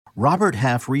Robert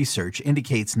Half research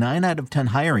indicates 9 out of 10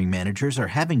 hiring managers are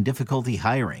having difficulty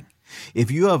hiring.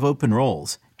 If you have open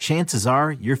roles, chances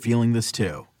are you're feeling this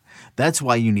too. That's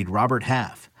why you need Robert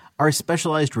Half. Our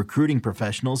specialized recruiting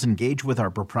professionals engage with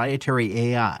our proprietary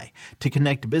AI to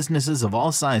connect businesses of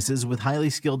all sizes with highly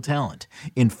skilled talent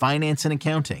in finance and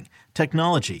accounting,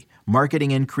 technology,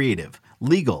 marketing and creative,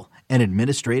 legal, and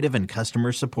administrative and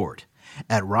customer support.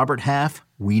 At Robert Half,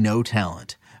 we know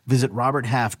talent. Visit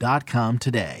roberthalf.com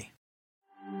today.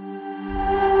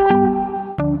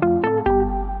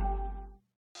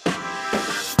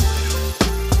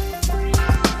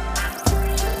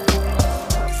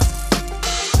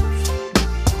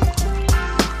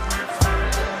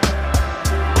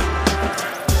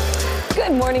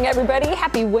 Good morning, everybody.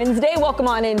 Happy Wednesday. Welcome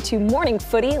on into Morning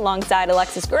Footy alongside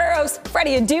Alexis Guerreros,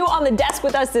 Freddie Adu on the desk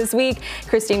with us this week,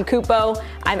 Christine Cupo.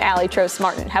 I'm Allie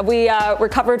Trost-Martin. Have we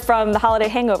recovered from the holiday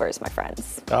hangovers, my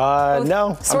friends?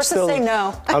 No. Sources say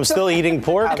no. I'm still eating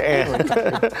pork, and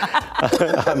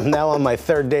I'm now on my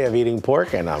third day of eating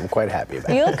pork, and I'm quite happy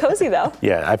about it. You look cozy, though.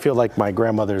 Yeah, I feel like my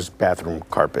grandmother's bathroom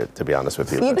carpet, to be honest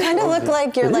with you. You kind of look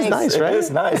like you're like. Nice, right? It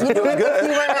is nice. You know,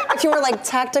 if you were like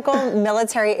tactical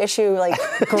military issue, like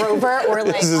Grover or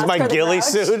like. This is Oscar my the ghillie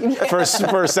Grouch. suit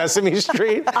for Sesame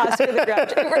Street. Oscar the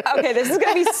Grouch. Okay, this is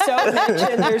going to be so niche,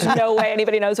 and there's no way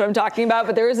anybody knows what I'm talking about,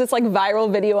 but there was this like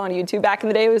viral video on YouTube back in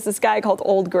the day. It was this guy called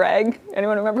Old Greg.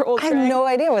 Anyone remember Old Greg? I have no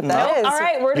idea what that is. All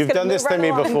right, we're just You've gonna done this move to me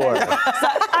right along. before.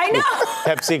 I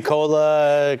know. Pepsi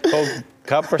Cola, Coke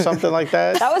Cup or something like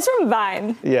that. That was from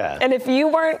Vine. Yeah. And if you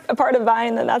weren't a part of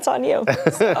Vine, then that's on you.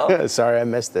 So. Sorry, I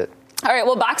missed it. All right,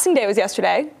 well, Boxing Day was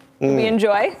yesterday. Did we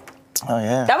enjoy? Oh,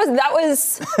 yeah. That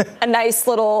was a nice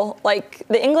little, like,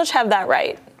 the English have that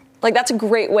right. Like, that's a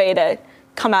great way to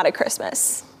come out of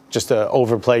Christmas. Just to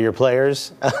overplay your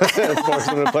players, force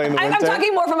them to play in the winter. I'm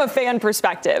talking more from a fan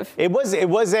perspective. It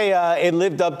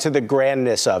lived up to the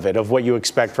grandness of it, of what you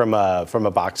expect from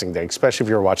a Boxing Day, especially if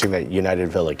you're watching that United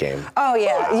Villa game. Oh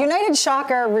yeah, United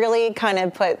shocker really kind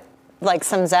of put like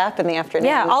some zap in the afternoon.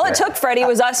 Yeah, all it took, Freddie,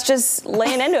 was us just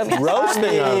laying into him. Roasting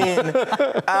him.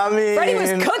 I mean, Freddie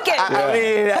was cooking. I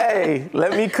mean, hey,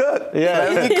 let me cook. Yeah.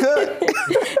 Let me cook.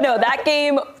 No, that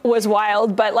game was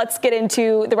wild, but let's get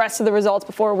into the rest of the results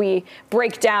before we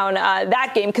break down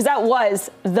that game, because that was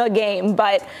the game.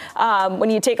 But when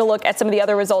you take a look at some of the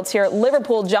other results here,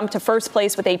 Liverpool jumped to first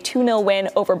place with a 2-0 win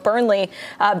over Burnley.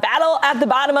 Battle at the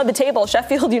bottom of the table,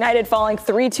 Sheffield United falling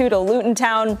 3-2 to Luton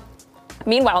Town.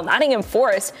 Meanwhile, Nottingham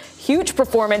Forest, huge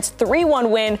performance,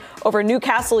 3-1 win over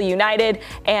Newcastle United.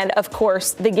 And, of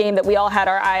course, the game that we all had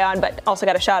our eye on, but also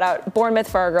got a shout-out Bournemouth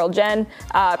for our girl Jen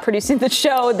producing the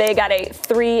show. They got a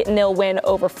 3-0 win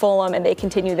over Fulham, and they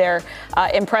continue their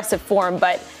impressive form.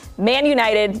 But Man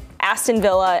United, Aston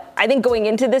Villa, I think going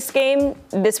into this game,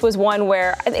 this was one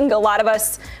where I think a lot of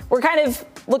us were kind of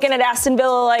looking at Aston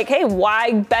Villa like, hey,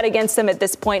 why bet against them at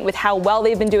this point with how well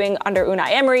they've been doing under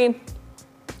Unai Emery?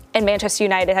 And Manchester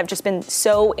United have just been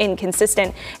so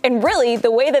inconsistent. And really,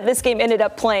 the way that this game ended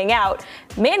up playing out,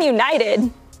 Man United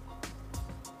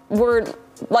were,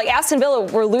 like Aston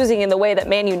Villa were losing in the way that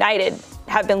Man United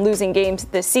have been losing games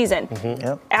this season. Mm-hmm.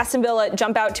 Yep. Aston Villa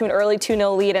jump out to an early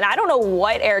 2-0 lead. And I don't know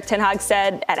what Erik ten Hag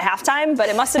said at halftime, but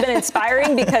it must have been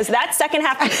inspiring because that second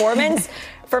half performance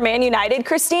for Man United,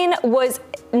 Christine, was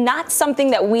not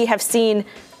something that we have seen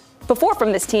before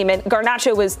from this team, and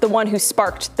Garnacho was the one who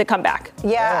sparked the comeback.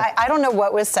 Yeah, I don't know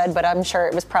what was said, but I'm sure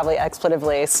it was probably expletive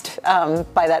laced by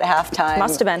that halftime.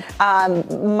 Must have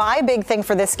been. My big thing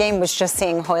for this game was just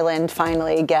seeing Højlund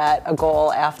finally get a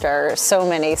goal after so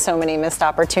many missed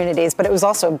opportunities. But it was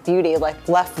also a beauty, like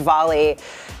left volley,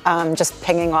 just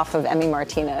pinging off of Emi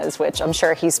Martinez, which I'm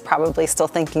sure he's probably still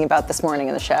thinking about this morning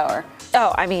in the shower.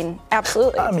 Oh, I mean,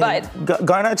 absolutely. But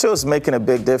Garnacho's making a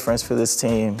big difference for this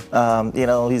team.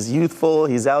 He's youthful,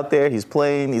 he's out there, he's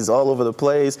playing, he's all over the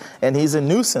place, and he's a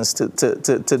nuisance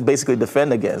to basically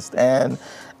defend against. And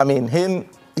I mean,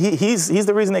 he's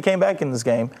the reason they came back in this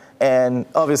game. And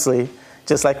obviously,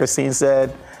 just like Christine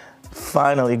said,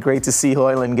 finally, great to see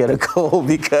Højlund get a goal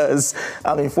because,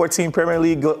 14 Premier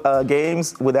League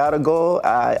games without a goal,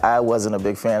 I wasn't a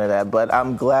big fan of that. But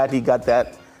I'm glad he got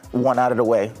that one out of the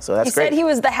way, so that's great. He said he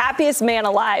was the happiest man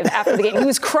alive after the game. He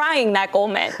was crying. That goal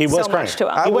meant so much to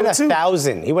him. He went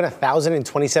 1,000. He went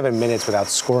 1,027 minutes without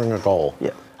scoring a goal. Yeah.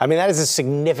 I mean, that is a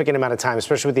significant amount of time,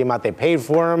 especially with the amount they paid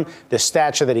for him, the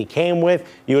stature that he came with.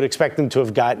 You would expect him to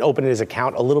have opened his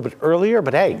account a little bit earlier,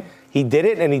 but hey, he did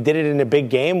it, and he did it in a big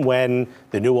game when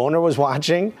the new owner was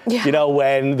watching. Yeah. You know,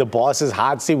 when the boss's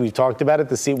hot seat, we've talked about it,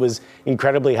 the seat was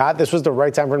incredibly hot. This was the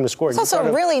right time for him to score. It's also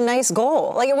a really nice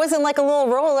goal. Like, it wasn't like a little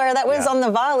roller that was on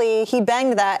the volley. He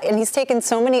banged that, and he's taken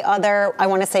so many other, I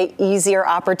want to say, easier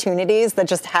opportunities that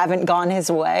just haven't gone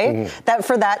his way. That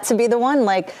for that to be the one,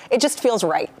 like, it just feels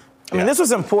right. I mean, this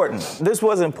was important. This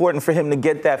was important for him to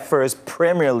get that first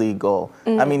Premier League goal.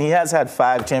 I mean, he has had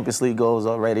 5 Champions League goals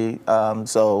already.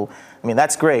 So, I mean,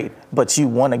 that's great. But you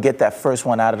want to get that first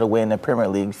one out of the way in the Premier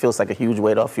League. It feels like a huge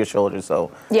weight off your shoulders.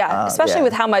 So, especially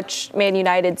with how much Man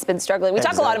United's been struggling. We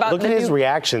talk a lot about Look at his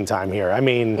reaction time here. I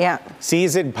mean,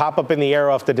 sees it pop up in the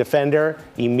air off the defender,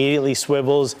 immediately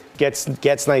swivels,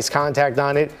 gets nice contact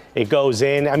on it. It goes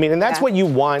in. I mean, and that's what you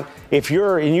want if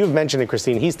you're, and you've mentioned it,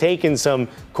 Christine, he's taken some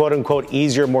quote-unquote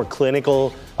easier, more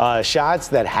clinical shots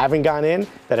that haven't gone in,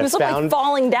 that have found. Like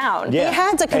falling down. Yeah. He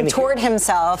had to contort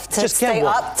himself to stay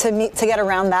up to get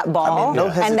around that ball. I mean, no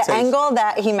and the angle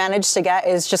that he managed to get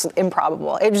is just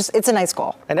improbable. It's a nice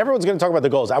goal. And everyone's going to talk about the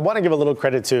goals. I want to give a little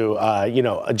credit to,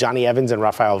 Johnny Evans and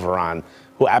Rafael Varane,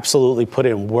 who absolutely put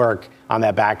in work on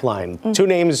that back line. 2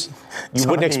 names you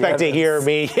wouldn't expect to hear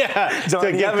me to give credit.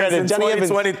 Johnny Evans,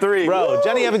 2023. Bro,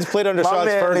 Johnny Evans played under Sean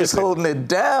Ferguson. He's holding it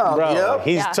down. Bro,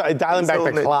 he's dialing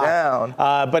back the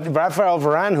clock. But Rafael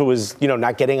Varane, who was,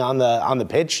 not getting on the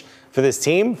pitch for this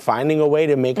team, finding a way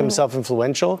to make himself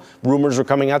influential. Rumors were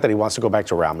coming out that he wants to go back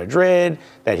to Real Madrid,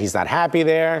 that he's not happy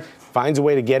there. Finds a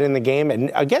way to get in the game,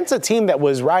 and against a team that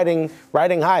was riding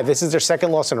high. This is their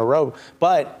 2nd loss in a row,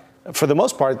 but for the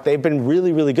most part, they've been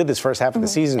really, really good this first half of the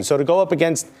season. So to go up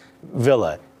against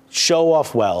Villa, show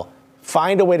off well,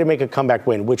 find a way to make a comeback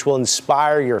win, which will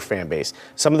inspire your fan base.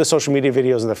 Some of the social media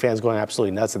videos of the fans going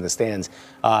absolutely nuts in the stands.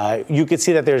 You could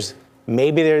see that there's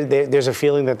a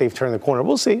feeling that they've turned the corner.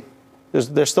 We'll see.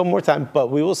 There's still more time, but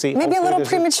we will see. Maybe a little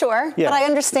premature, but I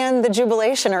understand the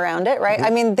jubilation around it, right? I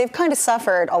mean, they've kind of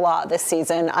suffered a lot this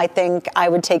season. I think I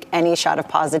would take any shot of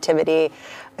positivity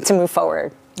to move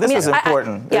forward. This was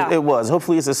important. It was.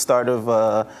 Hopefully, it's a start of,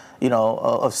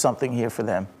 of something here for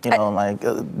them.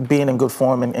 Being in good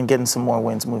form and getting some more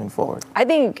wins moving forward. I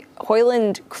think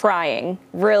Højlund crying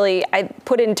really, I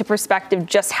put into perspective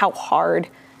just how hard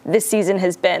this season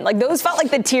has been. Like, those felt like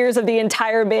the tears of the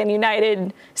entire Man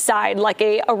United side, like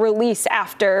a release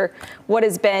after what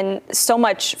has been so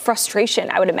much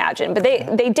frustration, I would imagine. But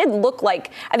they did look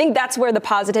like, I think that's where the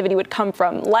positivity would come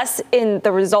from, less in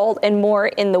the result and more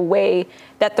in the way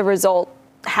that the result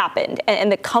happened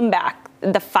and the comeback,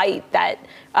 the fight that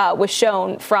was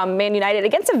shown from Man United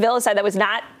against a Villa side that was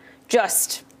not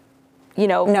just,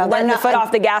 letting the foot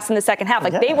off the gas in the second half.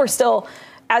 Like, they were still,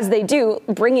 as they do,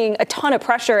 bringing a ton of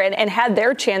pressure and had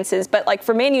their chances. But like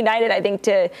for Man United, I think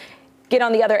to get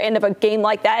on the other end of a game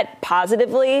like that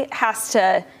positively has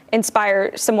to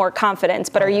inspire some more confidence.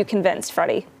 But are you convinced,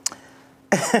 Freddie?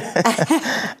 It's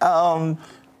a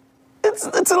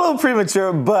little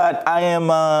premature, but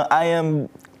I'm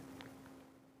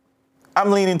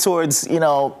leaning towards,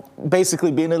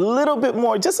 basically being just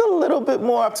a little bit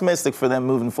more optimistic for them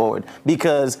moving forward,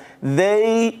 because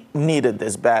they needed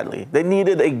this badly. They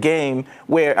needed a game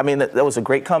where, that was a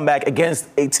great comeback against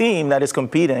a team that is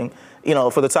competing,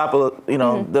 for the top of,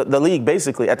 the league,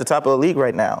 basically at the top of the league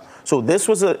right now. So this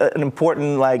was an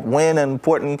important win, and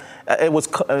important. It was,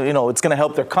 it's going to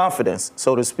help their confidence,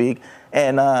 so to speak.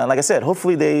 And like I said,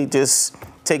 hopefully they just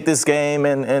take this game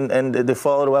and they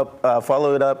follow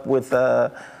it up with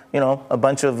a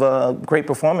bunch of great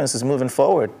performances moving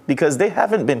forward, because they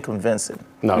haven't been convincing.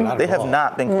 No, not they at have all.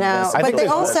 not been convincing.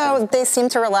 No, but they seem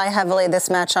to rely heavily this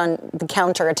match on the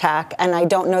counterattack, and I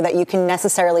don't know that you can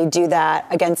necessarily do that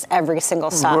against every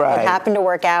single side. Right. It happened to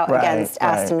work out against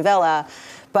Aston Villa,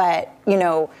 but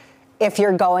if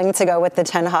you're going to go with the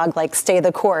Ten Hag, stay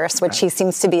the course, which he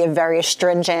seems to be a very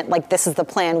stringent, this is the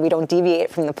plan, we don't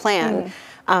deviate from the plan.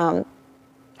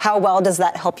 How well does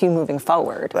that help you moving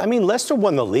forward? Leicester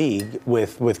won the league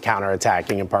with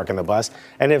counterattacking and parking the bus.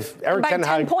 And if Eric Ten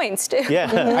Hag... 10 points, too.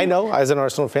 Yeah, I know. As an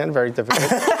Arsenal fan, very difficult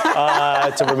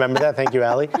to remember that. Thank you,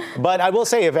 Ali. But I will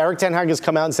say, if Eric Ten Hag has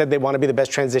come out and said they want to be the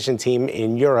best transition team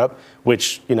in Europe,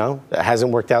 which,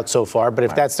 hasn't worked out so far, but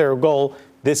if that's their goal,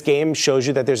 this game shows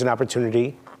you that there's an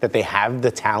opportunity, that they have the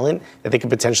talent, that they could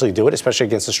potentially do it, especially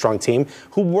against a strong team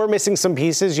who were missing some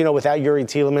pieces, without Yuri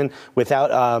Tielemans, without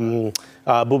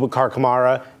Boubacar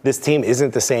Kamara. This team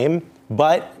isn't the same,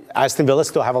 but Aston Villa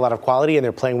still have a lot of quality, and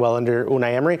they're playing well under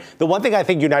Unai Emery. The one thing I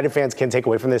think United fans can take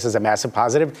away from this as a massive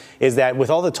positive is that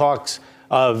with all the talks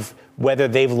of whether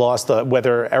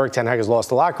Eric Ten Hag has lost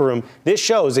the locker room, this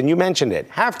shows, and you mentioned it,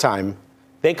 halftime,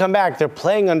 They come back, they're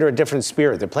playing under a different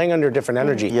spirit. They're playing under a different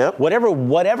energy. Yep.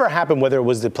 Whatever happened, whether it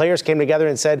was the players came together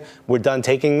and said, we're done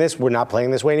taking this, we're not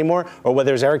playing this way anymore, or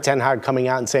whether it's Erik ten Hag coming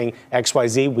out and saying,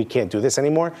 XYZ, we can't do this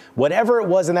anymore. Whatever it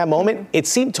was in that moment, it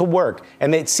seemed to work.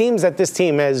 And it seems that this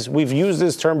team, as we've used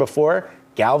this term before,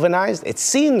 galvanized. It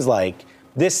seems like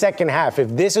this second half, if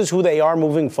this is who they are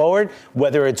moving forward,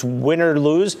 whether it's win or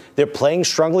lose, they're playing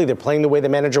strongly, they're playing the way the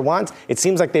manager wants. It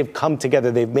seems like they've come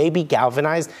together. They've maybe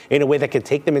galvanized in a way that could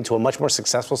take them into a much more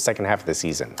successful second half of the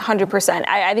season. 100%.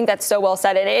 I think that's so well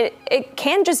said. And it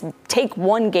can just take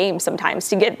one game sometimes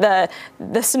to get the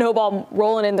snowball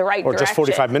rolling in the right direction. Or just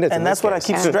 45 minutes. And that's what I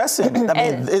keep stressing. I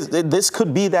mean, this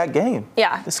could be that game.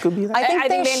 Yeah. This could be that I think they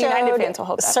they United fans will showed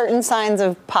hope that. certain signs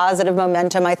of positive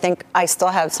momentum. I think I still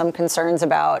have some concerns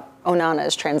about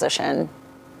Onana's transition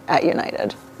at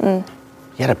United.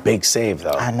 He had a big save,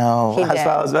 though. I know. He That's did.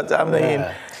 what I was about to, I mean,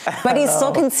 But he's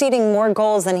still conceding more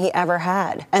goals than he ever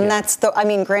had. And that's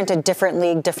granted, different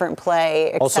league, different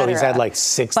play, et Also, cetera. he's had like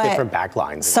 6 different back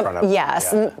lines in front of him.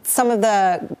 Yes, and some of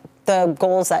the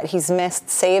goals that he's missed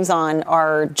saves on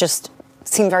are just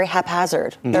seem very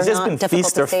haphazard. he's They're just not been difficult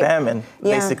feast to or save. famine,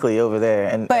 Yeah. basically, over there.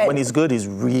 And But when he's good, he's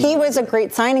really He was a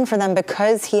great signing for them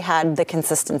because he had the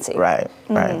consistency. Right.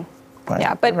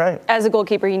 Yeah, but as a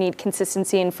goalkeeper, you need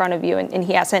consistency in front of you, and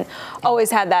he hasn't always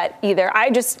had that either.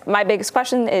 My biggest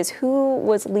question is who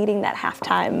was leading that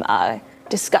halftime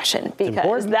discussion,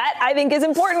 because that I think is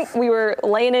important. We were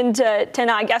laying into Ten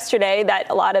Hag yesterday that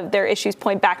a lot of their issues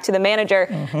point back to the manager.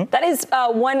 That is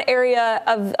one area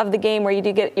of the game where you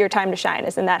do get your time to shine,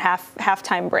 is in that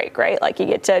halftime break, right? Like you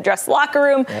get to address the locker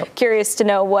room. Yep. Curious to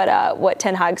know what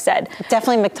Ten Hag said.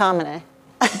 Definitely McTominay.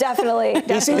 Definitely.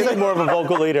 He seems like more of a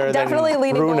vocal leader Definitely than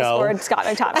leading Bruno. goal scorer, Scott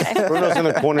McTominay. Bruno's in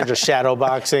the corner just shadow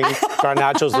boxing.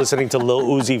 Garnacho's listening to Lil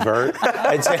Uzi Vert.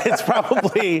 I'd say it's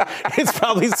probably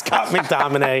Scott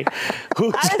McTominay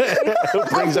who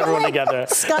brings everyone together.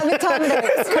 Scott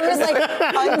McTominay, who is like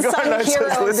unsung hero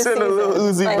of the Listen to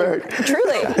Lil season. Uzi Vert.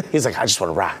 Truly. He's like, I just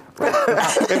want to rap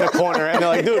in the corner. And they're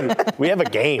like, dude, we have a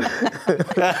game.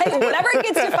 Hey, whenever it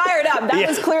gets you fired up, that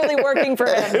was clearly working for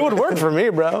him. It would work for me,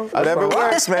 bro. Whatever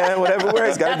works, man. Whatever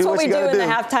works. Gotta That's do what we you do gotta in the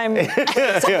halftime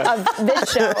of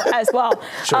this show as well.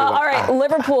 Sure, all right,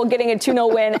 Liverpool getting a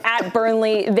 2-0 win at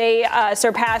Burnley. They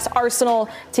surpassed Arsenal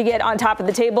to get on top of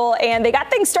the table, and they got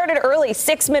things started early.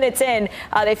 6 minutes in,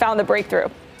 they found the breakthrough.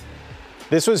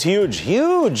 This was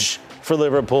huge for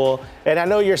Liverpool. And I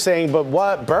know you're saying, but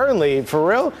what, Burnley, for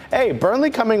real? Hey,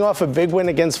 Burnley coming off a big win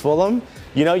against Fulham.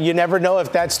 You know, you never know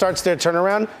if that starts their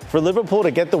turnaround. For Liverpool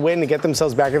to get the win, to get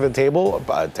themselves back at the table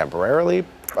temporarily,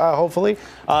 hopefully,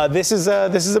 this is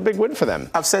a big win for them.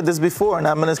 I've said this before, and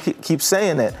I'm going to keep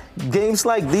saying it. Games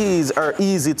like these are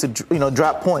easy to,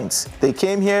 drop points. They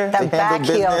came here, That they back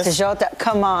handled heel to business. Jota,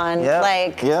 come on.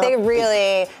 Yep,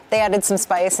 They added some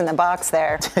spice in the box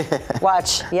there.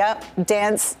 Watch,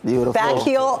 dance, Beautiful. back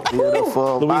heel.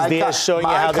 Beautiful. Luis Diaz showing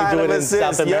you how they do it in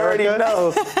South America. You already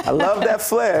know. I love that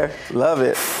flair. Love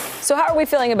it. So how are we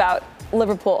feeling about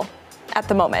Liverpool at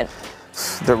the moment?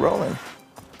 They're rolling.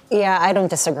 Yeah, I don't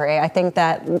disagree. I think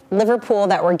that Liverpool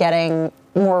that we're getting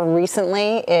more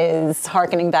recently is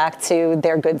harkening back to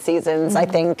their good seasons. I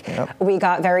think we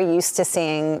got very used to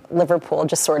seeing Liverpool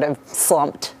just sort of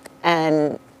slumped,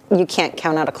 and you can't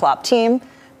count out a Klopp team,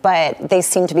 but they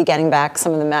seem to be getting back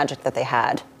some of the magic that they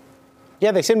had.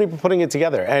 Yeah, they seem to be putting it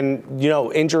together. And,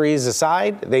 injuries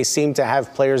aside, they seem to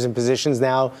have players in positions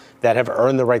now that have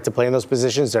earned the right to play in those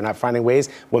positions. They're not finding ways.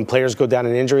 When players go down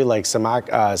in injury, like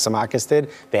Samakis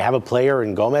did, they have a player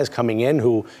in Gomez coming in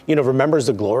who, remembers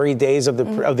the glory days of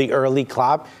the early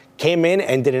Klopp, came in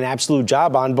and did an absolute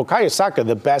job on Bukayo Saka,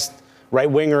 the best right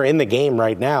winger in the game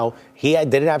right now. He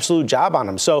did an absolute job on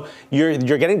him. So you're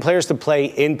getting players to play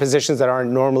in positions that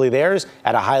aren't normally theirs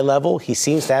at a high level. He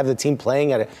seems to have the team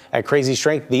playing at crazy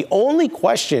strength. The only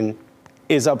question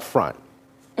is up front.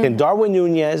 Can Darwin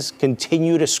Núñez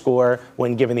continue to score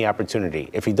when given the opportunity?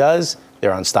 If he does,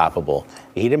 they're unstoppable.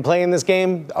 He didn't play in this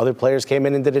game. Other players came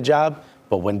in and did a job.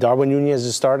 But when Darwin Núñez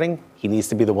is starting, he needs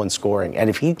to be the one scoring. And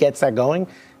if he gets that going,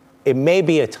 it may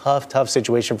be a tough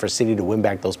situation for City to win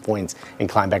back those points and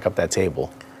climb back up that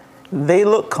table. They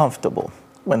look comfortable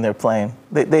when they're playing.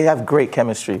 They have great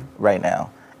chemistry right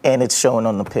now, and it's showing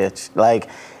on the pitch.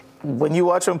 Like, when you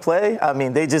watch them play, I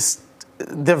mean,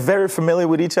 they're very familiar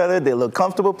with each other. They look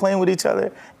comfortable playing with each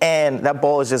other, and that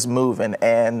ball is just moving.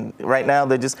 And right now,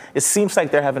 it seems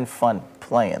like they're having fun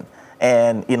playing.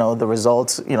 and, the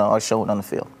results, are shown on the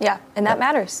field. Yeah, and that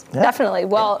matters. Yeah. Definitely.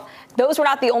 Well, those were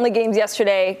not the only games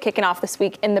yesterday kicking off this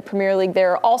week in the Premier League.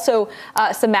 There are also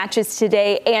some matches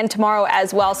today and tomorrow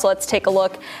as well. So let's take a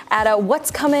look at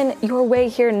what's coming your way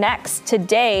here next.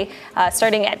 Today,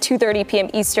 starting at 2:30 p.m.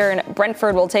 Eastern,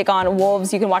 Brentford will take on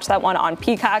Wolves. You can watch that one on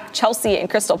Peacock. Chelsea and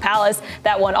Crystal Palace,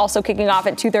 that one also kicking off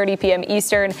at 2:30 p.m.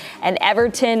 Eastern. And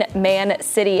Everton, Man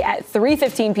City at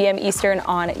 3:15 p.m. Eastern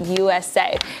on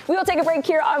USA. We will take a break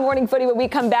here on Morning Footy. When we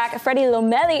come back, Freddie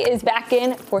Lomelli is back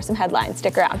in for some headlines.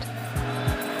 Stick around.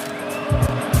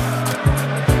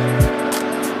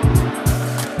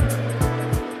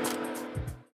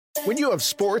 When you have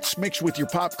sports mixed with your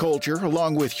pop culture,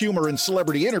 along with humor and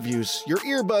celebrity interviews, your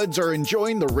earbuds are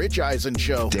enjoying The Rich Eisen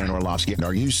Show. Dan Orlovsky,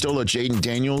 are you still a Jaden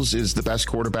Daniels is the best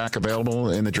quarterback available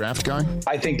in the draft guy?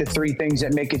 I think the three things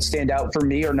that make it stand out for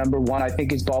me are, number one, I think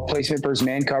his ball placement versus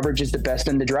man coverage is the best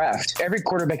in the draft. Every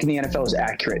quarterback in the NFL is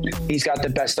accurate. He's got the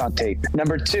best on tape.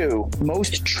 Number two,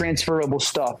 most transferable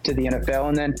stuff to the NFL.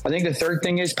 And then I think the third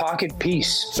thing is pocket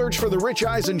peace. Search for The Rich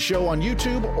Eisen Show on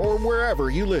YouTube or wherever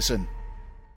you listen.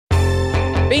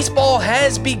 Baseball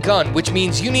has begun, which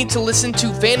means you need to listen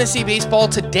to Fantasy Baseball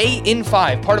Today in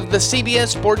 5, part of the CBS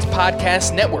Sports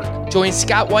Podcast Network. Join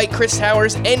Scott White, Chris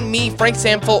Towers, and me, Frank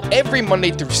Samfel, every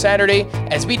Monday through Saturday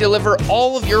as we deliver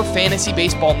all of your fantasy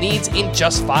baseball needs in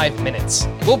just 5 minutes.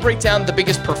 We'll break down the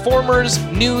biggest performers,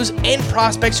 news, and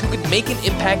prospects who could make an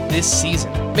impact this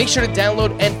season. Make sure to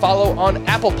download and follow on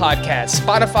Apple Podcasts,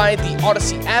 Spotify, the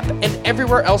Odyssey app, and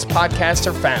everywhere else podcasts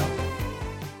are found.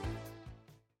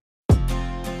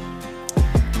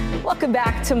 Welcome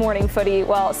back to Morning Footy.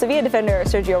 Well, Sevilla defender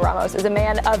Sergio Ramos is a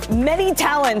man of many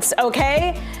talents,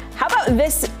 okay? How about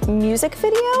this music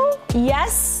video?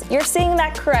 Yes, you're seeing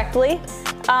that correctly.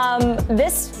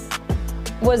 This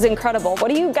was incredible.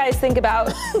 What do you guys think about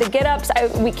the get-ups?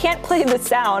 We can't play the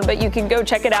sound, but you can go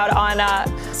check it out on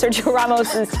Sergio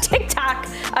Ramos's TikTok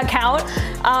account.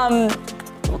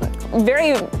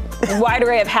 Very wide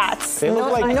array of hats. They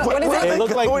look like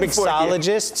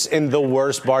mixologists in the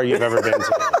worst bar you've ever been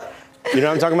to. You know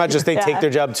what I'm talking about? Just they take their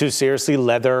job too seriously.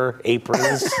 Leather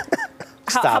aprons.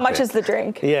 How much is the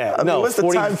drink? Yeah, what's the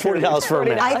time? $40 for a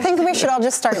minute. I think we should all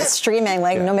just start streaming,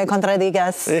 No me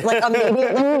contradigas.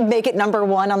 Maybe make it number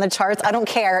one on the charts. I don't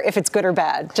care if it's good or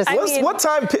bad. Just what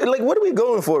time? What are we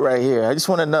going for right here? I just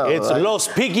want to know. It's Los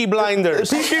Peaky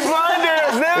Blinders. Peaky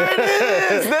Blinders. There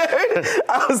it is.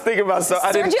 I was thinking about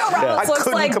something. Sergio Ramos looks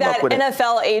like that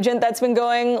NFL agent that's been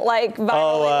going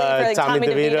viral lately for Tommy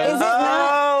DeVito.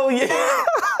 Oh yeah.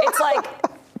 It's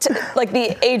like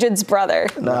the agent's brother.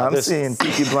 No, I'm seeing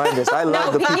Peaky Blinders. I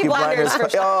love the Peaky Blinders. For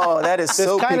sure. Oh, that is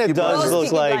so Peaky Blinders. This kind of does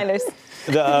look like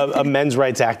a men's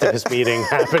rights activist meeting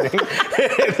happening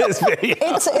in this video.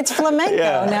 It's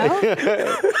flamenco, no?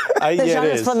 The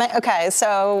genre is flamenco. Okay,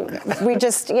 so we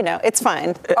just, it's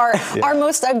fine. Our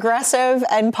most aggressive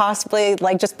and possibly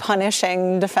just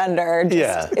punishing defender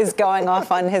is going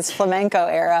off on his flamenco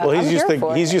era. Well,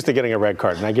 he's used to getting a red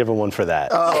card, and I give him one for that.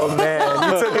 Oh man,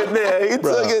 you took it there.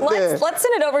 Let's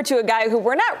send it over to a guy who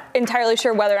we're not entirely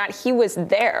sure whether or not he was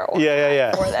there. For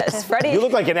this, Freddie. You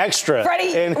look like an extra.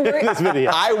 In this video.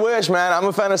 I wish, man. I'm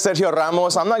a fan of Sergio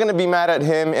Ramos. I'm not going to be mad at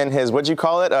him in his,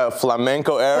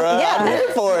 flamenco era. Yeah. I'm here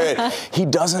for it. He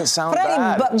doesn't sound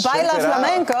bad. Baila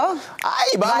flamenco.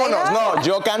 Ay, vámonos. No,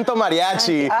 yo canto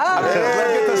mariachi.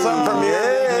 Let's get to some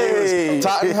Premier League.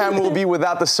 Tottenham will be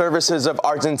without the services of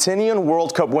Argentinian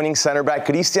World Cup winning center back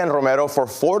Cristian Romero for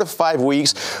 4 to 5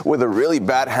 weeks with a really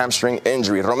bad hamstring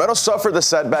injury. Romero suffered the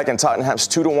setback in Tottenham's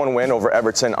 2-1 win over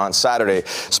Everton on Saturday.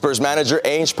 Spurs manager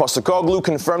Ange Postecoglou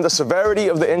confirmed the severity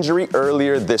of the injury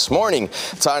earlier this morning.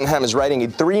 Tottenham is riding a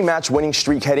 3-match winning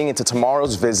streak heading into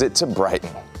tomorrow's visit to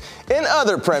Brighton. In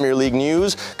other Premier League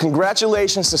news,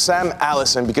 congratulations to Sam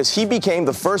Allison because he became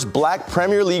the first black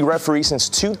Premier League referee since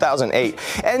 2008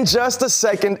 and just the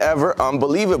second ever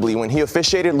unbelievably when he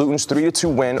officiated Luton's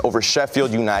 3-2 win over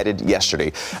Sheffield United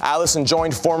yesterday. Allison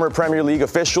joined former Premier League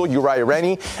official Uriah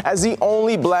Rennie as the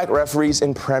only black referees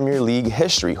in Premier League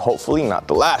history, hopefully not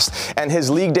the last. And his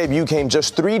league debut came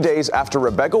just 3 days after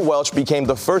Rebecca Welch became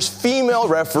the first female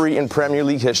referee in Premier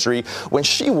League history when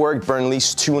she worked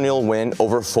Burnley's 2-0 win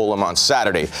over Fulham on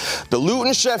Saturday. The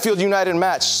Luton-Sheffield United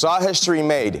match saw history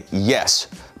made, yes,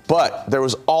 But there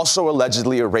was also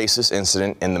allegedly a racist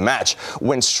incident in the match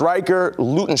when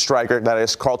Luton striker, that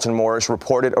is Carlton Morris,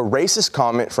 reported a racist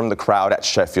comment from the crowd at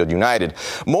Sheffield United.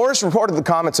 Morris reported the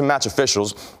comment to match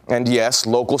officials, and yes,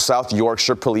 local South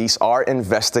Yorkshire police are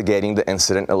investigating the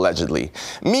incident allegedly.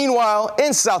 Meanwhile,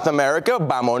 in South America,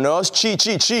 vámonos,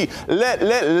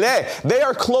 they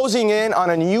are closing in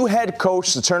on a new head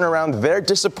coach to turn around their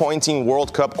disappointing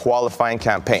World Cup qualifying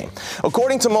campaign.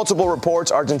 According to multiple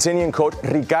reports, Argentinian coach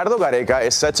Ricardo Gareca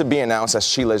is set to be announced as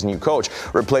Chile's new coach,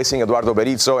 replacing Eduardo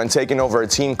Berizzo and taking over a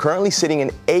team currently sitting in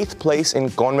 8th place in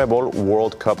CONMEBOL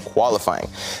World Cup qualifying.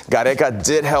 Gareca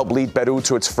did help lead Peru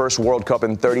to its first World Cup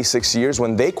in 36 years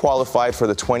when they qualified for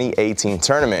the 2018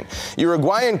 tournament.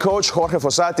 Uruguayan coach Jorge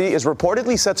Fossati is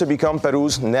reportedly set to become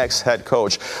Peru's next head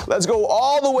coach. Let's go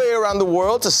all the way around the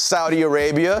world to Saudi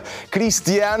Arabia.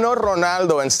 Cristiano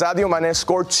Ronaldo and Sadio Mane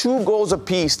scored 2 goals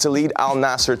apiece to lead Al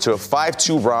Nassr to a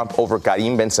 5-2 romp over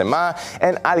Karim Benzema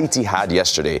and Al Ittihad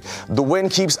yesterday. The win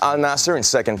keeps Al Nassr in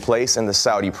 2nd place in the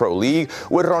Saudi Pro League,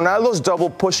 with Ronaldo's double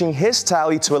pushing his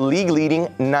tally to a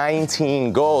league-leading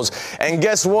 19 goals. And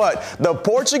guess what? The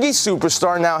Portuguese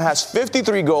superstar now has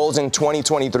 53 goals in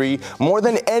 2023, more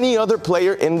than any other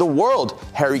player in the world.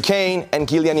 Harry Kane and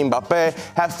Kylian Mbappe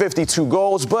have 52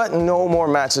 goals, but no more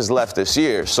matches left this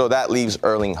year. So that leaves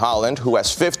Erling Haaland, who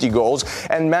has 50 goals,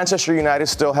 and Manchester United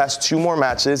still has 2 more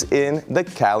matches in the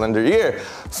calendar year.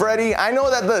 Freddie, I know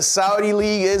that the Saudi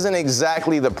League isn't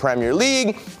exactly the Premier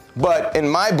League, but in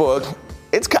my book,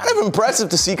 it's kind of impressive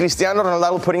to see Cristiano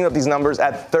Ronaldo putting up these numbers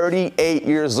at 38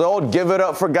 years old. Give it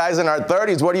up for guys in our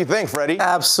 30s. What do you think, Freddie?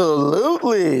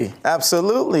 Absolutely.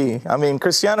 I mean,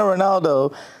 Cristiano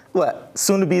Ronaldo,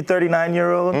 soon to be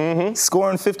 39-year-old,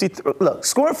 scoring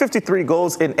 53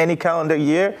 goals in any calendar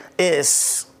year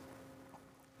is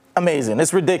amazing.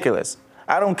 It's ridiculous.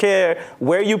 I don't care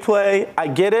where you play. I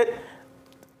get it.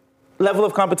 Level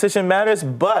of competition matters,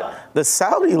 but the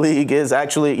Saudi league is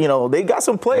actually, they got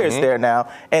some players there now,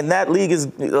 and that league is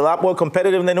a lot more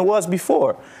competitive than it was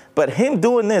before. But him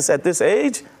doing this at this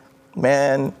age,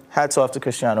 man, hats off to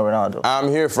Cristiano Ronaldo. I'm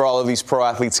here for all of these pro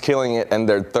athletes killing it in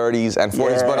their 30s and 40s.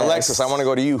 Yes. But Alexis, I want to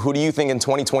go to you. Who do you think in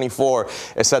 2024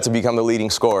 is set to become the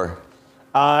leading scorer?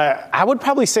 I would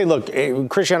probably say, look,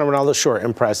 Cristiano Ronaldo, sure,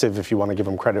 impressive if you want to give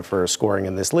him credit for scoring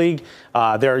in this league.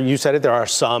 You said it, there are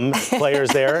some players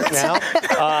there now.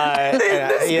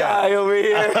 This guy over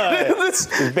here.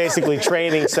 It's basically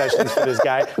training sessions for this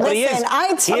guy. But he is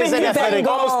an athletic,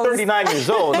 almost 39 years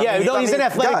old. Yeah, he's an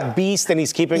athletic beast, and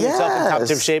he's keeping himself in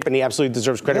top-tip shape, and he absolutely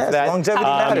deserves credit for that. Longevity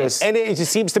matters. And it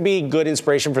just seems to be good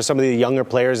inspiration for some of the younger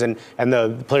players and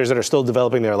the players that are still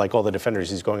developing there, like all the defenders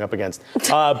he's going up against.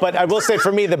 But I will say,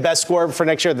 for me, the best scorer for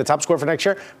next year, the top scorer for next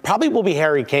year, probably will be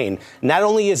Harry Kane. Not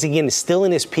only is he still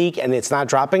in his peak and it's not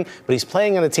dropping, but he's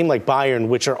playing on a team like Bayern,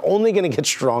 which are only going to get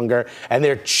stronger, and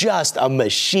they're just a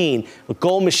machine,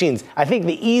 goal machines. I think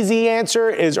the easy answer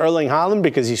is Erling Haaland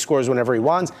because he scores whenever he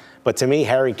wants. But to me,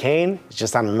 Harry Kane is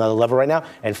just on another level right now.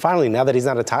 And finally, now that he's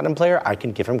not a Tottenham player, I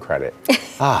can give him credit.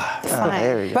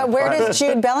 Fine. But where does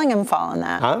Jude Bellingham fall in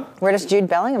that? Huh? Where does Jude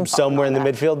Bellingham fall? Somewhere in the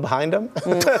midfield behind him.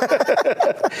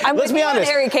 Let's be honest.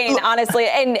 Harry Kane, honestly,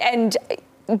 and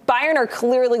Bayern are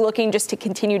clearly looking just to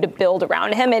continue to build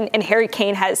around him, and Harry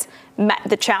Kane has met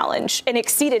the challenge and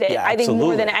exceeded it, I think,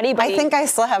 more than anybody. I think I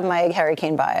still have my Harry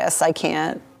Kane bias. I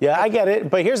can't. Yeah, I get it.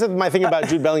 But here's my thing about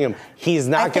Jude Bellingham. He's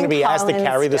not going to be asked to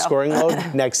carry the scoring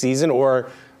load next season or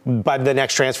by the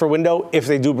next transfer window if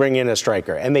they do bring in a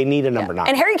striker, and they need a number 9.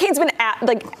 And Harry Kane's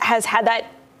has had that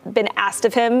been asked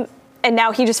of him, and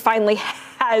now he just finally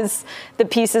has the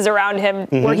pieces around him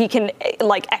where he can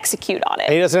execute on it.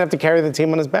 And he doesn't have to carry the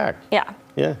team on his back. Yeah.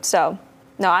 So,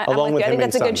 no, I think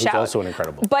that's a good shout. Who's also an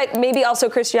incredible. But maybe also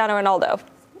Cristiano Ronaldo.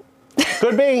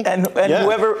 Could be. And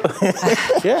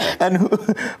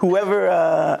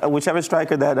whoever, whichever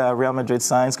striker that Real Madrid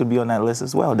signs could be on that list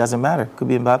as well. It doesn't matter. Could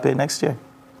be Mbappe next year.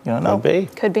 You don't know.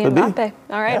 Could be Mbappe.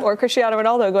 All right. Yeah. Or Cristiano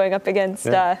Ronaldo going up against.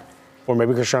 Or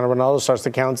maybe Cristiano Ronaldo starts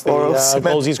to count the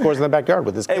goals he scores in the backyard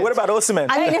with his kids. Hey, what about Osimhen?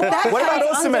 I mean, if that what about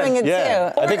Osimhen?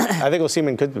 Yeah, I think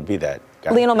Osimhen could be that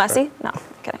guy. Lionel Messi? No,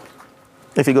 kidding.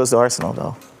 If he goes to Arsenal,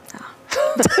 though.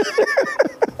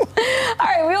 All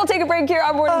right, we will take a break here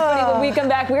on Morning Footy. When we come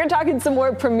back, we're talking some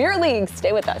more Premier League.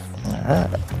 Stay with us. All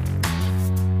right.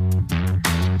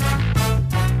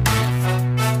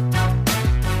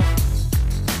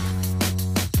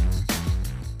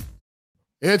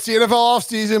 It's the NFL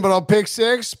offseason, but on Pick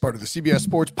 6, part of the CBS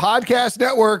Sports Podcast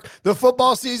Network, the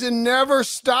football season never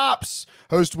stops.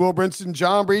 Host Will Brinson,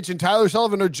 John Breach, and Tyler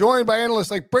Sullivan are joined by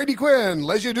analysts like Brady Quinn,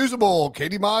 Lesia Dusable,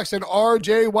 Katie Mox, and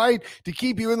R.J. White to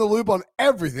keep you in the loop on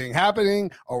everything happening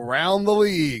around the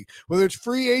league. Whether it's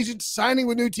free agents signing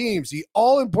with new teams, the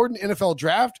all-important NFL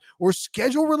draft, or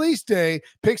schedule release day,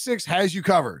 Pick Six has you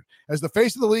covered. As the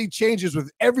face of the league changes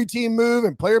with every team move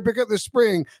and player pickup this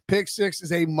spring, Pick Six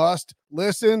is a must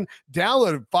listen.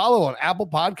 Download and follow on Apple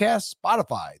Podcasts,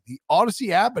 Spotify, the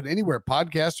Odyssey app, and anywhere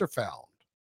podcasts are found.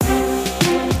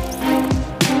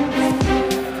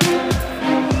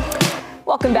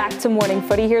 Welcome back to Morning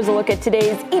Footy. Here's a look at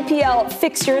today's EPL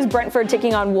fixtures. Brentford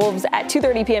taking on Wolves at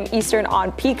 2:30 p.m. Eastern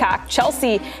on Peacock.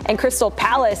 Chelsea and Crystal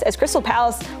Palace, as Crystal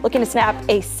Palace looking to snap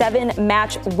a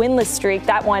 7-match winless streak.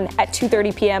 That one at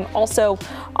 2:30 p.m. also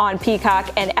on Peacock.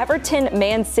 And Everton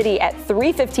Man City at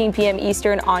 3:15 p.m.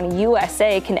 Eastern on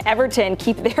USA. Can Everton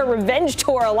keep their revenge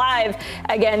tour alive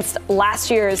against last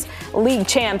year's league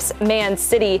champs Man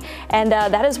City? And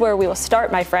that is where we will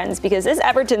start, my friends, because this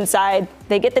Everton side,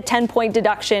 they get the 10-point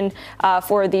deduction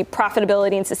for the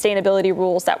profitability and sustainability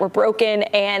rules that were broken.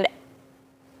 And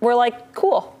we're like,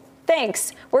 cool,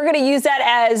 thanks. We're going to use that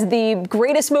as the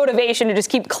greatest motivation to just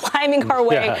keep climbing our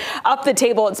way up the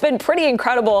table. It's been pretty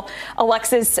incredible.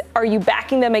 Alexis, are you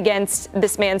backing them against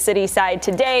this Man City side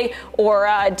today? Or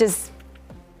does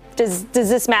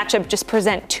this matchup just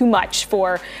present too much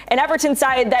for an Everton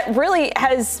side that really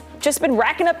has just been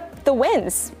racking up the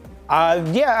wins?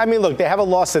 I mean, look, they have a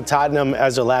loss at Tottenham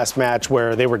as their last match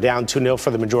where they were down 2-0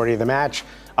 for the majority of the match.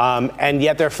 And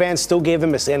yet their fans still gave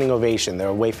them a standing ovation. Their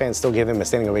away fans still gave them a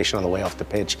standing ovation on the way off the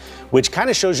pitch, which kind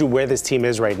of shows you where this team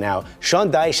is right now. Sean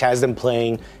Dyche has them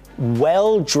playing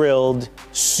well-drilled,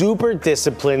 super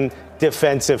disciplined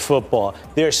defensive football.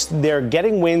 They're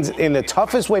getting wins in the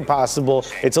toughest way possible.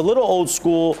 It's a little old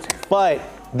school, but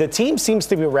the team seems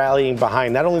to be rallying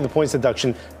behind not only the points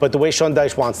deduction, but the way Sean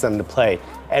Dyche wants them to play.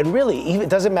 And really, it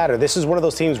doesn't matter. This is one of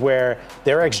those teams where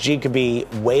their XG could be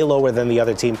way lower than the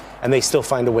other team, and they still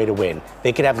find a way to win.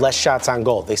 They could have less shots on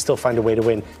goal. They still find a way to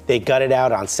win. They gut it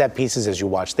out on set pieces, as you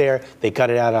watch there. They gut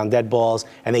it out on dead balls,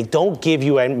 and they don't give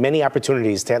you many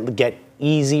opportunities to get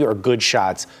easy or good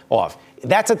shots off.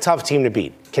 That's a tough team to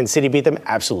beat. Can City beat them?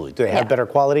 Absolutely. Do they have better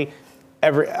quality?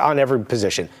 On every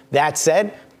position. That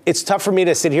said, it's tough for me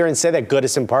to sit here and say that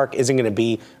Goodison Park isn't going to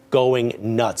be going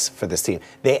nuts for this team.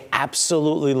 They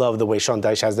absolutely love the way Sean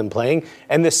Dyche has them playing.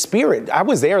 And the spirit, I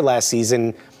was there last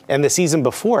season and the season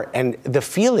before, and the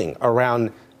feeling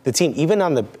around the team, even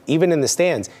in the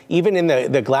stands, even in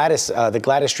the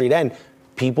Gladys Street end,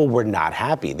 people were not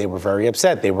happy. They were very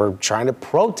upset. They were trying to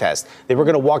protest. They were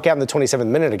going to walk out in the 27th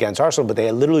minute against Arsenal, but they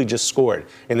had literally just scored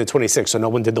in the 26th, so no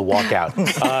one did the walkout. It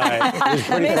was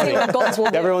pretty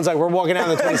funny. Everyone's like, we're walking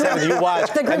out in the 27th, you watch.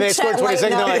 And they scored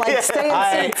 26,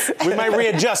 and we might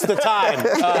readjust the time,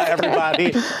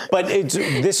 everybody. But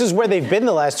this is where they've been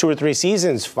the last 2 or 3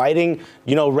 seasons, fighting,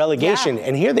 relegation. Yeah.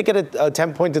 And here they get a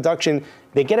 10-point deduction.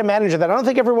 They get a manager that I don't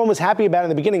think everyone was happy about in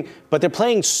the beginning, but they're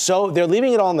playing they're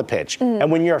leaving it all on the pitch. Mm-hmm. And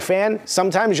when you're a fan,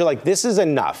 sometimes you're like, this is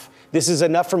enough. This is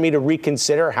enough for me to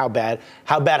reconsider how bad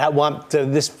I want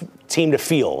this team to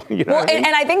feel. You know what I mean?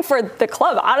 And I think for the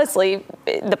club, honestly,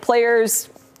 the players,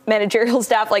 managerial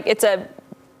staff, it's a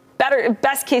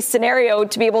best case scenario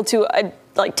to be able to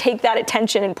take that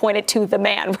attention and point it to the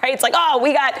man, right? It's like, oh,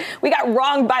 we got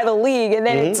wronged by the league, and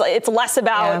then it's less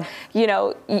about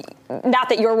not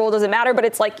that your role doesn't matter, but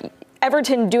it's like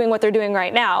Everton doing what they're doing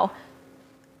right now.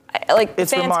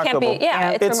 It's fans remarkable.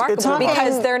 Can't be. It's remarkable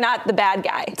because they're not the bad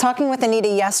guy. Talking with Anita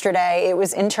yesterday, it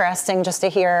was interesting just to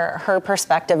hear her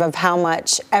perspective of how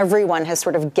much everyone has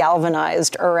sort of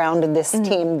galvanized around this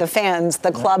team. The fans,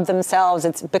 the club themselves,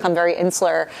 it's become very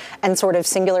insular and sort of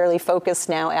singularly focused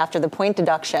now after the point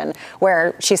deduction,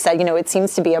 where she said, it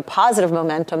seems to be a positive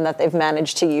momentum that they've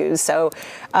managed to use. So,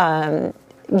 I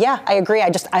agree.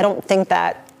 I don't think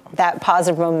that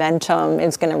positive momentum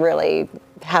is going to really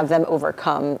have them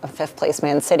overcome a 5th place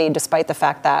Man City, despite the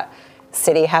fact that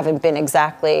City haven't been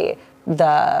exactly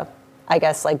the,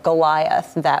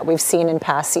 Goliath that we've seen in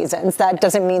past seasons. That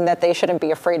doesn't mean that they shouldn't be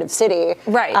afraid of City.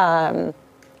 Right.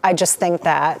 I just think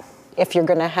that if you're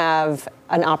going to have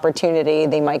an opportunity,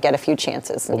 they might get a few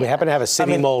chances. Well, we happen to have a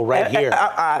City mole right here.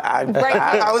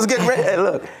 I was getting ready.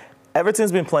 Look,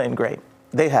 Everton's been playing great.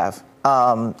 They have.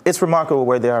 It's remarkable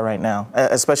where they are right now,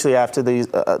 especially after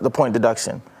the point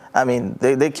deduction. I mean,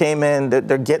 they came in,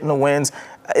 they're getting the wins.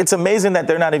 It's amazing that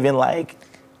they're not even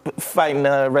fighting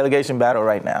a relegation battle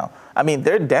right now. I mean,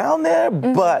 they're down there,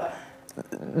 but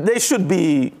they should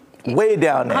be way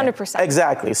down there. 100%.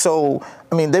 Exactly. So,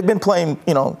 I mean, they've been playing,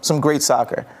 some great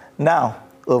soccer. Now,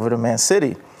 over to Man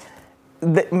City.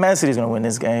 Man City's going to win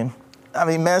this game. I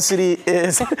mean, Man City's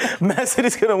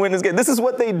going to win this game. This is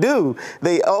what they do.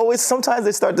 Sometimes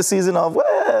they start the season off,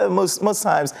 most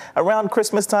times, around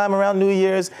Christmas time, around New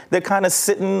Year's, they're kind of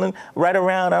sitting right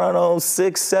around,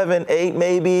 6, 7, 8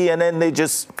 maybe, and then they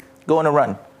just go on a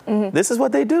run. Mm-hmm. This is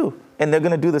what they do. And they're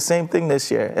going to do the same thing this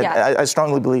year. Yeah. I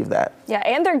strongly believe that. Yeah,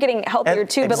 and they're getting healthier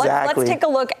too. But let's take a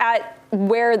look at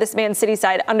where this Man City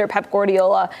side under Pep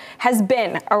Guardiola has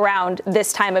been around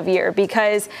this time of year,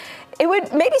 because it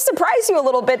would maybe surprise you a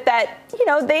little bit that,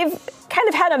 they've kind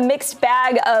of had a mixed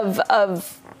bag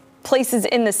of places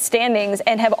in the standings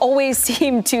and have always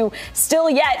seemed to still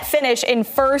yet finish in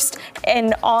first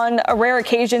and on a rare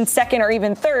occasion second or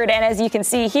even third. And as you can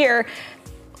see here,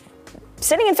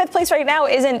 sitting in fifth place right now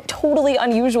isn't totally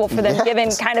unusual for them,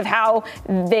 given kind of how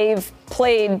they've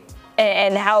played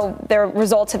and how their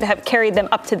results have carried them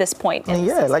up to this point.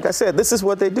 Yeah, like I said, this is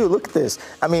what they do. Look at this.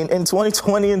 I mean, in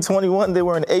 2020 and 21, they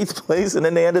were in 8th place, and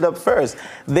then they ended up first.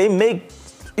 They make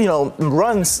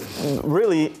runs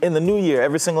really in the new year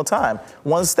every single time.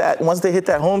 Once they hit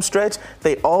that home stretch,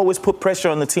 they always put pressure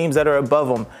on the teams that are above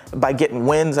them by getting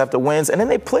wins after wins. And then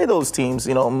they play those teams,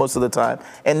 most of the time.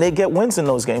 And they get wins in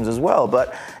those games as well.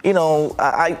 But,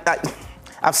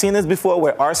 I've seen this before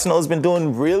where Arsenal's been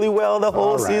doing really well the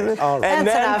whole season. And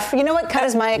that's enough. You know what? Cut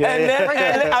his mic. And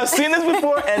then I've seen this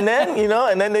before, and then,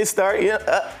 and then they start,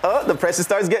 the pressure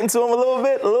starts getting to them a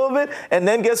little bit. And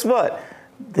then guess what?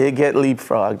 They get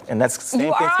leapfrogged, and that's the same thing.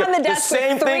 You are on the desk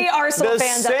with 3 Arsenal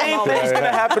fans at the moment. The same thing's going to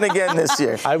happen again this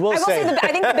year. I will say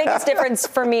I think the biggest difference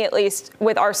for me, at least,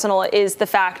 with Arsenal is the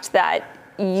fact that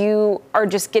you are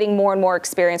just getting more and more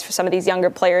experience for some of these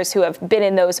younger players who have been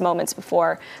in those moments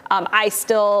before. I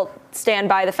still stand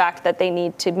by the fact that they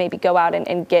need to maybe go out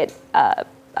and get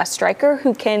a striker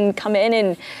who can come in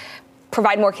and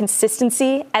provide more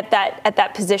consistency at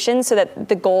that position, so that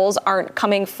the goals aren't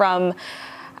coming from.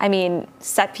 I mean,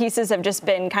 set pieces have just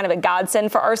been kind of a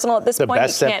godsend for Arsenal at this point. The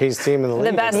best set-piece team in the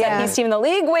league. The best set-piece team in the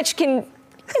league, which can,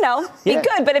 be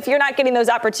good. But if you're not getting those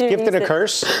opportunities, gifted a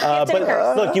curse.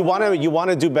 Look, you want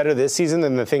to do better this season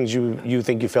than the things you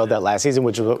think you failed at last season,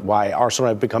 which is why Arsenal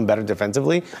have become better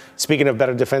defensively. Speaking of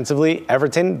better defensively,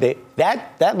 Everton,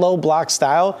 that low block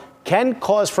style can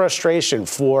cause frustration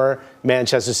for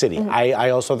Manchester City. Mm-hmm.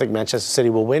 I also think Manchester City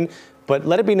will win. But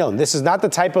let it be known, this is not the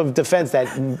type of defense that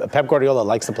Pep Guardiola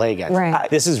likes to play against. Right.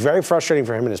 This is very frustrating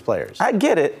for him and his players. I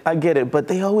get it, but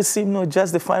they always seem to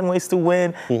adjust. They find ways to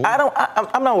win.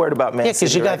 Mm-hmm. I'm not worried about Man City.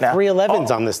 Because you got 3 11s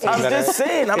on this team. I'm just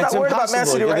saying, I'm not worried about Man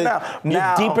City right now.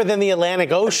 You're deeper than the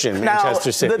Atlantic Ocean,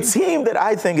 Manchester City. The team that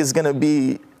I think is going to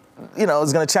be,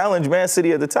 is going to challenge Man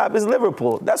City at the top is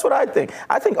Liverpool. That's what I think.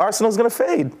 I think Arsenal's going to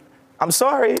fade. I'm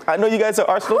sorry. I know you guys are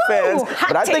Arsenal fans,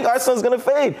 but I think Arsenal's going to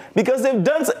fade because they've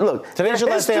done – look. Today's your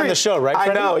last day on the show, right,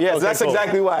 Freddie? I know, yes. Okay, that's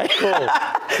exactly why. Cool.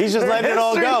 He's just letting it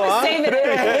all go, huh?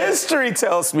 History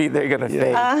tells me they're going to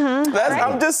fade.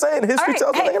 I'm just saying. History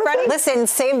tells me they're going to fade. Listen,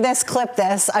 save this, clip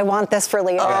this. I want this for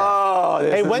later. Oh,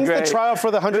 hey, when's the trial for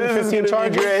the 115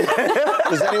 charges?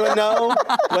 Does anyone know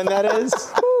when that is?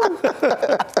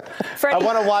 I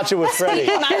want to watch it with Freddie.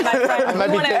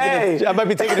 I might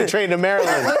be taking a train to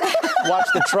Maryland. Watch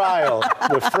the trial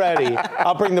with Freddie.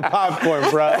 I'll bring the popcorn,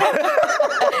 bro.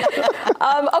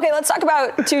 Okay, let's talk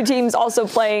about 2 teams also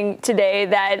playing today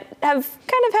that have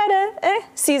kind of had a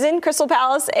season, Crystal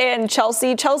Palace and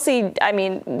Chelsea. Chelsea, I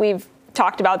mean, we've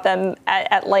talked about them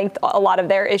at length, a lot of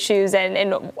their issues,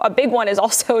 and a big one is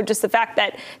also just the fact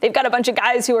that they've got a bunch of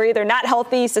guys who are either not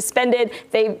healthy, suspended.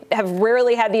 They have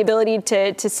rarely had the ability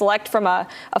to select from a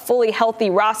fully healthy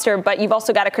roster, but you've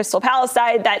also got a Crystal Palace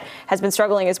side that has been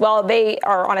struggling as well. They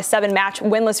are on a 7-match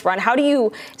winless run. How do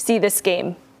you see this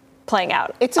game playing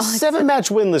out? It's a 7-match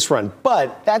winless run,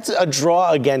 but that's a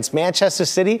draw against Manchester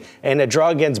City and a draw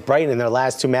against Brighton in their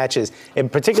last 2 matches. In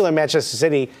particular, Manchester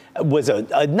City was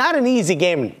not an easy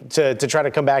game to try to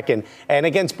come back in. And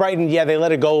against Brighton, they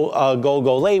let it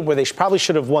go late where they probably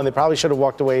should have won. They probably should have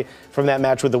walked away from that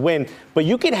match with a win. But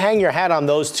you can hang your hat on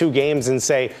those 2 games and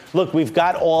say, look, we've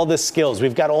got all the skills.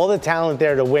 We've got all the talent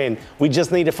there to win. We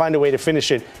just need to find a way to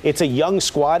finish it. It's a young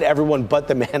squad. Everyone but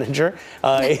the manager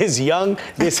is young.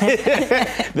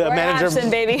 The manager, Ashton,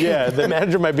 baby. Yeah, the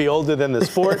manager might be older than the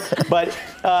sport, but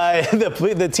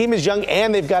the team is young,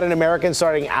 and they've got an American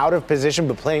starting out of position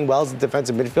but playing well as a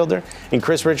defensive midfielder in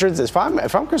Chris Richards. If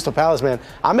I'm Crystal Palace, man,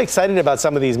 I'm excited about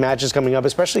some of these matches coming up,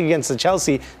 especially against the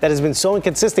Chelsea that has been so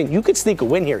inconsistent. You could sneak a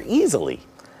win here easily.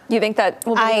 You think that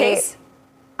will be the case?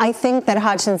 I think that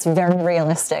Hodgson's very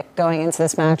realistic going into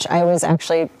this match. I was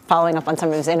actually following up on some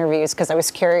of his interviews because I was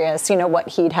curious, what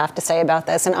he'd have to say about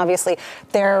this. And obviously,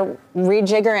 they're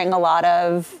rejiggering a lot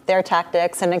of their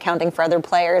tactics and accounting for other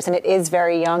players, and it is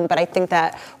very young. But I think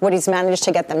that what he's managed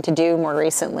to get them to do more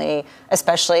recently,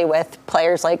 especially with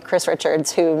players like Chris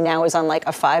Richards, who now is on like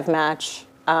a 5-match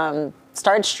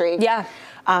start streak. Yeah.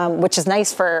 Which is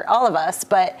nice for all of us,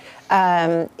 but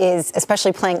is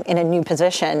especially playing in a new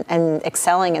position and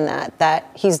excelling in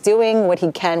that he's doing what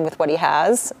he can with what he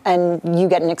has, and you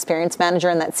get an experienced manager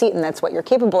in that seat, and that's what you're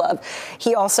capable of.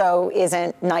 He also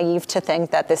isn't naive to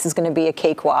think that this is going to be a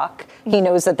cakewalk. He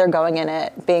knows that they're going in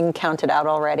it being counted out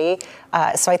already.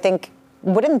 So I think,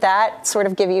 wouldn't that sort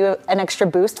of give you an extra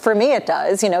boost? For me, it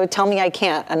does. Tell me I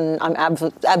can't, and I'm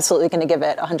absolutely going to give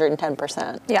it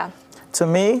 110%. Yeah. To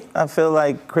me, I feel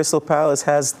like Crystal Palace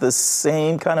has the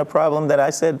same kind of problem that I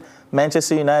said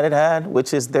Manchester United had,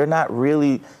 which is they're not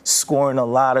really scoring a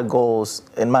lot of goals,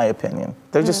 in my opinion.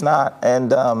 They're just not.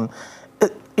 And,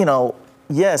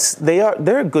 yes,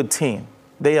 they're a good team.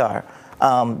 They are.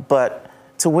 But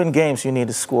to win games, they need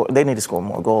to score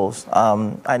more goals.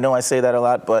 I know I say that a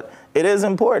lot, but it is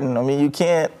important. I mean, you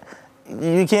can't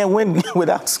win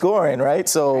without scoring, right?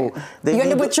 So you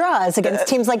end up with draws against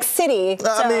teams like City.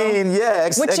 Exactly.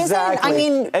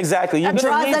 Exactly. Draws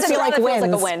that feel like wins.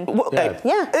 Like a win. Well,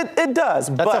 it does.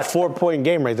 That's a 4-point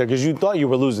game right there because you thought you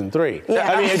were losing 3. Yeah.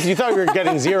 I mean, you thought you were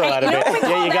getting 0 out of it.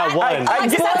 Yeah, you got 1.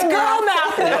 That's girl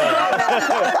math.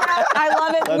 I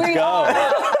love it. Let's go.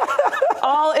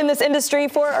 All in this industry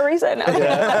for a reason. Break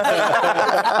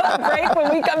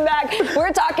when we come back.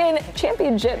 We're talking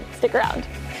championship. Stick around.